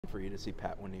For you to see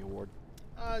Pat win the award?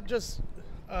 I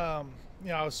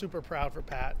was super proud for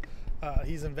Pat.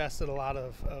 He's invested a lot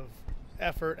of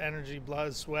effort, energy,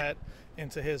 blood, sweat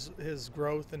into his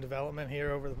growth and development here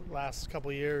over the last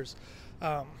couple of years.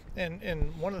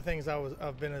 And one of the things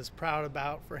I've been as proud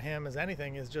about for him as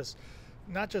anything is just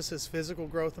not just his physical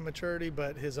growth and maturity,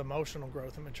 but his emotional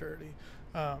growth and maturity.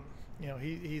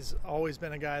 He's always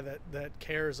been a guy that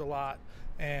cares a lot,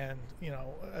 and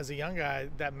as a young guy,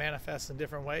 that manifests in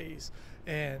different ways.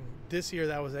 And this year,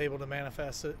 that was able to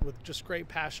manifest it with just great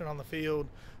passion on the field,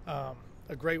 a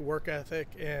great work ethic,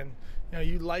 and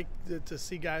you like to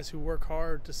see guys who work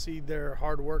hard, to see their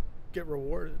hard work get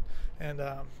rewarded. And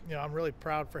I'm really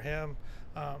proud for him.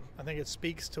 I think it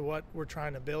speaks to what we're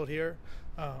trying to build here.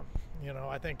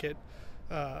 I think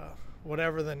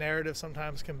whatever the narrative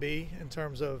sometimes can be in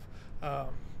terms of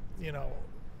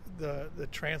the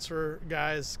transfer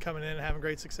guys coming in and having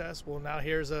great success. Well, now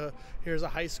here's a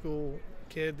high school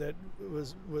kid that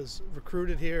was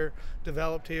recruited here,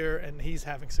 developed here, and he's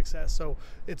having success. So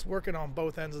it's working on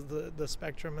both ends of the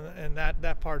spectrum, and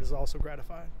that part is also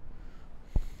gratifying.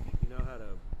 You now had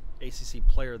a ACC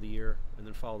Player of the Year, and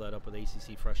then follow that up with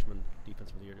ACC Freshman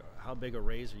Defensive of the Year. How big a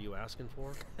raise are you asking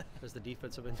for as the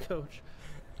defensive end coach?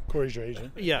 Corey's your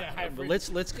agent. Yeah, but let's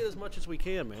get as much as we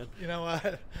can, man.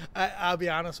 I'll be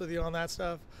honest with you on that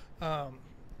stuff. I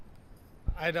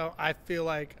feel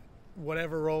like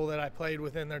whatever role that I played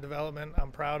within their development,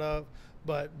 I'm proud of.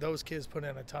 But those kids put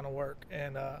in a ton of work,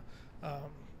 and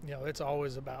it's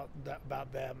always about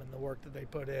them and the work that they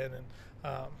put in. And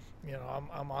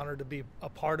I'm honored to be a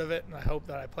part of it, and I hope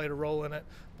that I played a role in it.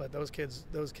 But those kids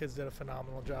did a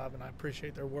phenomenal job, and I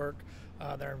appreciate their work,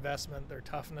 their investment, their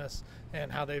toughness,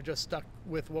 and how they've just stuck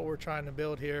with what we're trying to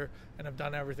build here and have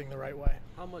done everything the right way.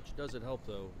 How much does it help,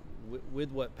 though,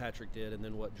 with what Patrick did and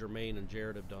then what Jermaine and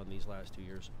Jared have done these last 2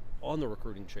 years on the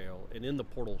recruiting trail and in the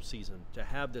portal season, to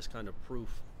have this kind of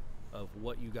proof of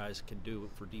what you guys can do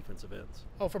for defensive ends?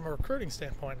 Oh, from a recruiting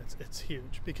standpoint, it's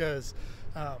huge because,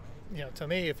 to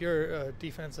me, if you're a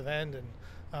defensive end and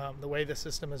the way the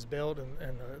system is built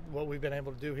and what we've been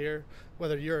able to do here,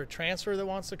 whether you're a transfer that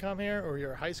wants to come here or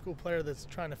you're a high school player that's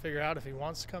trying to figure out if he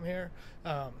wants to come here,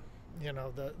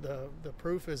 the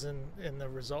proof is in the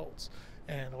results.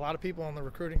 And a lot of people on the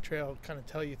recruiting trail kind of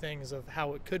tell you things of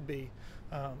how it could be.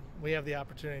 We have the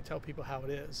opportunity to tell people how it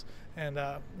is. And,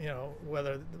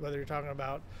 whether you're talking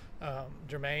about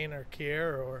Jermaine or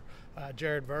Kier or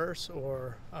Jared Verse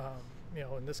or,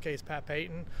 in this case, Pat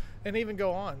Payton, and even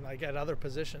go on, like at other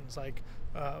positions. Like,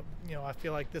 I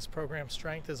feel like this program's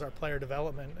strength is our player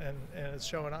development, and it's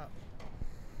showing up.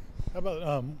 How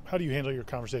about how do you handle your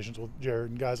conversations with Jared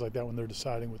and guys like that when they're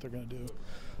deciding what they're going to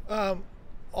do?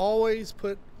 Always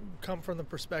come from the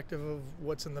perspective of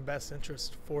what's in the best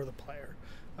interest for the player.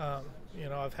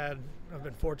 I've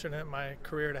been fortunate in my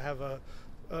career to have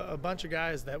a bunch of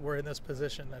guys that were in this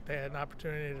position, that they had an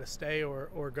opportunity to stay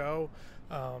or go.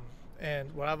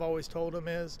 And what I've always told them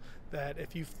is that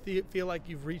if you feel like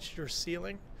you've reached your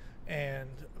ceiling, and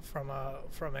from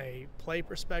a play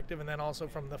perspective, and then also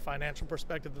from the financial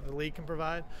perspective that the league can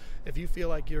provide, if you feel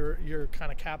like you're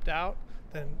kind of capped out,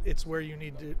 then it's where you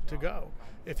need to go.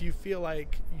 If you feel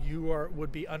like you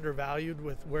would be undervalued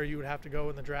with where you would have to go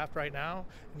in the draft right now,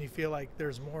 and you feel like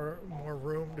there's more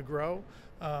room to grow,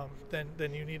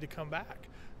 then you need to come back.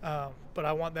 But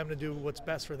I want them to do what's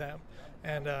best for them.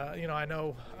 And I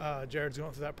know Jared's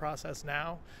going through that process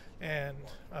now, and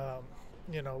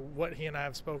what he and I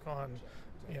have spoke on,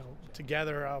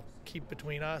 together, I'll keep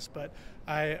between us. But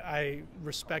I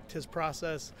respect his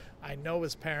process. I know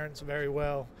his parents very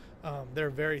well. They're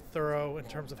very thorough in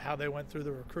terms of how they went through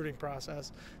the recruiting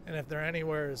process. And if they're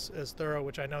anywhere as thorough,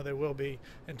 which I know they will be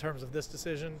in terms of this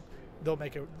decision, they'll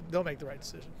make the right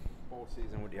decision. Bowl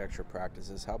season with the extra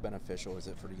practices, how beneficial is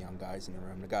it for the young guys in the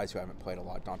room, the guys who haven't played a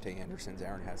lot, Dante Andersons,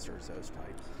 Aaron Hesters, those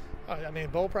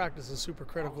types? Bowl practice is super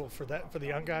critical for the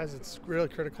young guys. It's really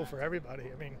critical for everybody.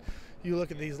 You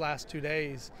look at these last 2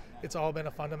 days, it's all been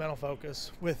a fundamental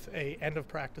focus with a end of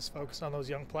practice focus on those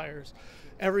young players.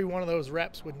 Every one of those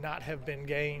reps would not have been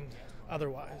gained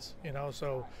otherwise,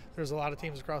 so there's a lot of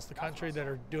teams across the country that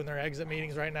are doing their exit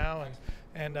meetings right now,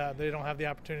 and they don't have the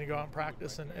opportunity to go out and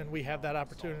practice, and we have that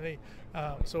opportunity,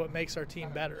 so it makes our team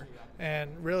better.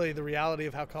 And really, the reality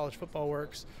of how college football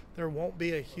works, there won't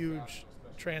be a huge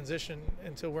transition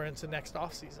until we're into next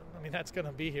offseason. That's going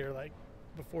to be here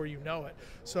before you know it.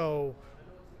 So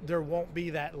there won't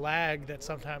be that lag that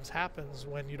sometimes happens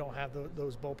when you don't have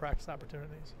those bowl practice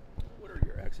opportunities. What are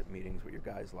your exit meetings with your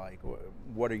guys like?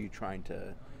 What are you trying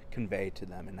to convey to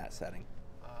them in that setting?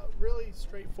 Really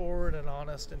straightforward and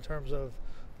honest in terms of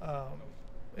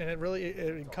and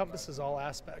it encompasses all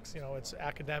aspects. You know, it's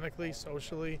academically,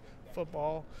 socially,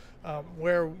 football,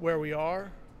 where we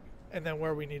are, and then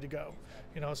where we need to go.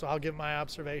 You know, so I'll give my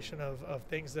observation of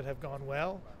things that have gone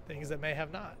well, things that may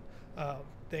have not,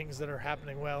 things that are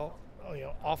happening well, you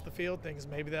know, off the field, things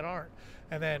maybe that aren't,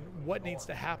 and then what needs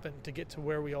to happen to get to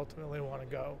where we ultimately want to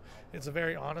go. It's a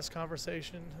very honest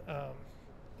conversation,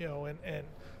 you know, and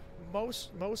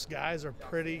most guys are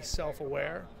pretty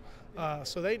self-aware.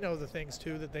 So they know the things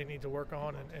too that they need to work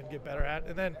on and get better at.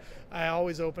 And then I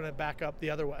always open it back up the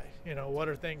other way. You know, what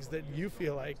are things that you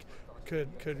feel like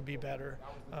could be better,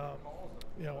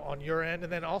 you know, on your end?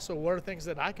 And then also, what are things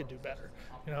that I could do better?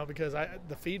 You know, because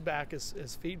the feedback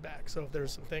is feedback. So if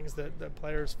there's some things that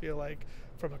players feel like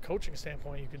from a coaching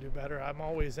standpoint you could do better, I'm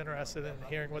always interested in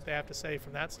hearing what they have to say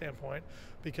from that standpoint,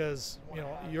 because, you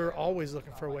know, you're always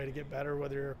looking for a way to get better,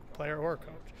 whether you're a player or a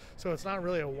coach. So it's not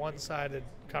really a one-sided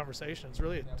conversation. It's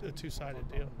really a two-sided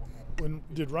deal.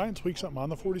 Did Ryan tweak something on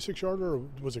the 46-yarder, or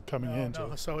was it coming in?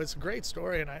 No, so it's a great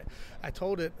story, and I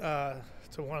told it to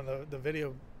one of the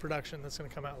video production that's going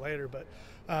to come out later. But,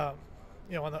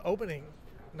 you know, on the opening,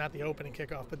 not the opening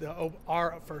kickoff, but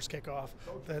our first kickoff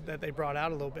that they brought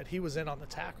out a little bit, he was in on the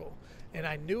tackle. And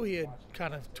I knew he had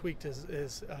kind of tweaked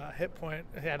his hip point.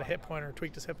 He had a hip pointer,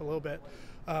 tweaked his hip a little bit,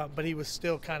 but he was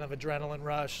still kind of adrenaline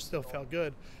rush, still felt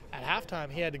good. At halftime,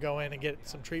 he had to go in and get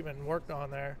some treatment and worked on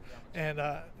there. And,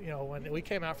 you know, when we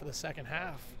came out for the second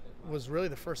half, was really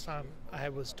the first time I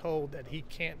was told that he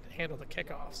can't handle the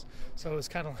kickoffs. So it was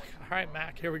kind of like, all right,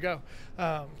 Mac, here we go.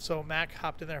 So Mac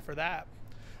hopped in there for that.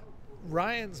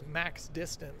 Ryan's max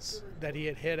distance that he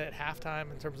had hit at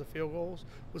halftime in terms of field goals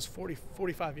was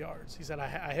 45 yards. He said,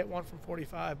 I hit one from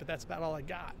 45, but that's about all I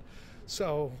got.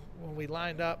 So when we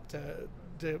lined up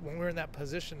when we were in that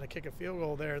position to kick a field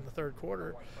goal there in the third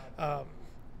quarter,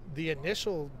 the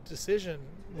initial decision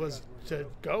was to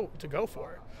go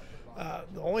for it.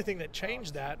 The only thing that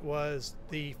changed that was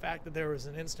the fact that there was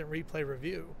an instant replay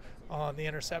review on the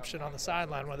interception on the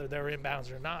sideline, whether they were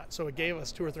inbounds or not. So it gave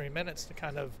us 2 or 3 minutes to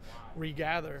kind of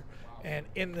regather. And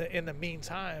in the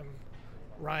meantime,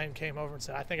 Ryan came over and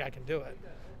said, I think I can do it.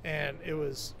 And it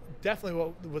was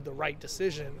definitely with the right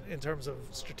decision in terms of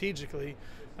strategically.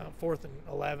 4th and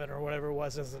 11 or whatever it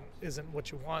was isn't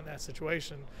what you want in that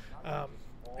situation.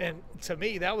 And to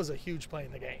me, that was a huge play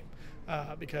in the game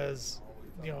because,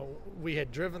 you know, we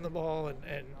had driven the ball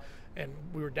and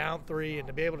we were down 3, and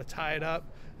to be able to tie it up,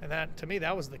 and that, to me,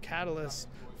 that was the catalyst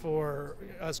for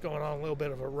us going on a little bit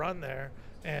of a run there.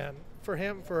 And for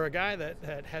him, for a guy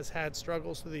that has had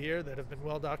struggles through the year that have been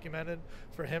well documented,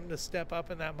 for him to step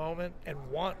up in that moment and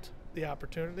want the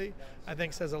opportunity, I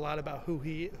think says a lot about who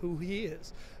he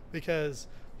is, because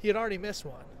he had already missed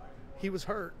one. He was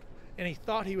hurt, and he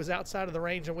thought he was outside of the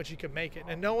range in which he could make it,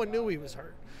 and no one knew he was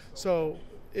hurt. So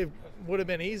it would have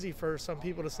been easy for some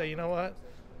people to say, you know what,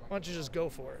 why don't you just go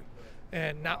for it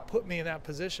and not put me in that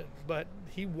position. But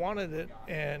he wanted it,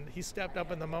 and he stepped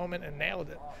up in the moment and nailed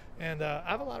it. And I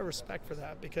have a lot of respect for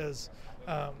that, because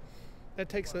that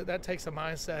takes a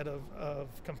mindset of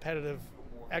competitive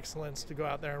excellence to go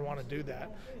out there and want to do that,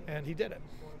 and he did it.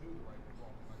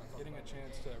 Getting a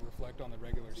chance to reflect on the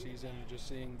regular season, just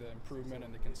seeing the improvement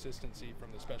and the consistency from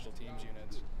the special teams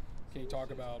units, can you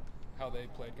talk about how they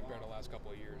played compared to the last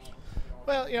couple of years?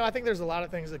 Well, you know, I think there's a lot of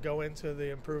things that go into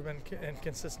the improvement and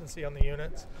consistency on the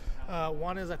units.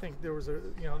 One is, I think there was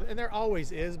and there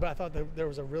always is, but I thought that there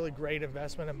was a really great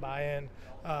investment and buy-in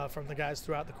from the guys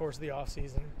throughout the course of the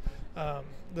offseason.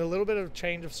 The little bit of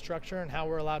change of structure and how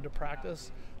we're allowed to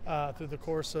practice through the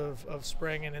course of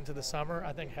spring and into the summer,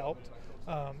 I think helped,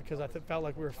 because I felt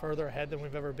like we were further ahead than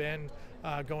we've ever been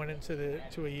going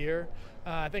into a year.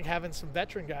 I think having some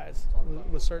veteran guys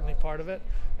was certainly part of it.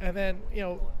 And then, you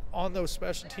know, on those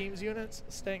special teams units,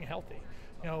 staying healthy.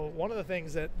 You know, one of the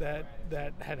things that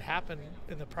had happened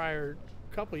in the prior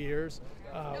couple of years,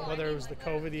 whether it was the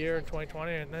COVID year in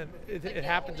 2020 and then it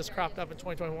happened, just cropped up in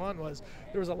 2021, was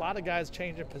there was a lot of guys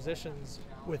changing positions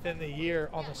within the year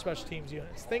on the special teams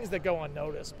units, things that go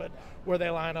unnoticed, but where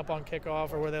they line up on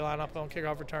kickoff or where they line up on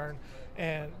kickoff return.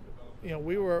 And, you know,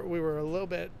 we were a little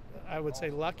bit, I would say,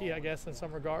 lucky, I guess, in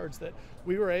some regards, that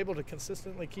we were able to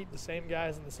consistently keep the same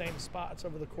guys in the same spots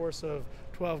over the course of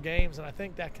 12 games. And I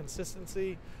think that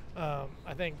consistency,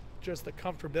 I think just the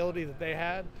comfortability that they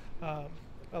had,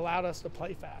 allowed us to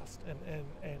play fast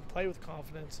and play with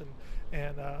confidence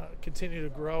and continue to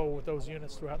grow with those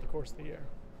units throughout the course of the year.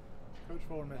 Coach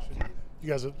Fuller mentioned you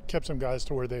guys have kept some guys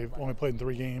to where they've only played in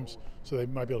 3 games, so they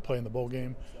might be able to play in the bowl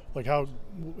game. Like, how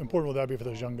important will that be for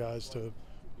those young guys to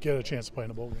get a chance to play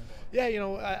in a bowl game? Yeah,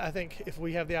 I think if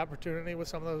we have the opportunity with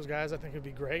some of those guys, I think it'd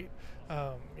be great.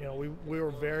 We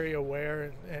were very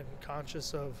aware and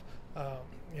conscious of,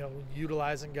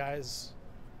 utilizing guys'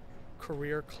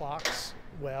 career clocks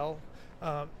well,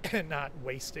 and not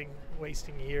wasting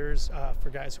years for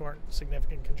guys who aren't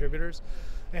significant contributors.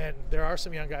 And there are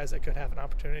some young guys that could have an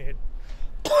opportunity.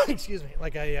 Excuse me,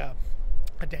 like a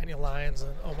Daniel Lyons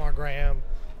and Omar Graham.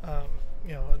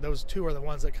 Those two are the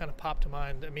ones that kind of pop to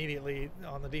mind immediately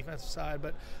on the defensive side.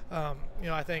 But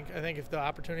I think if the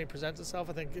opportunity presents itself,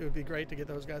 I think it would be great to get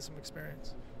those guys some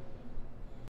experience.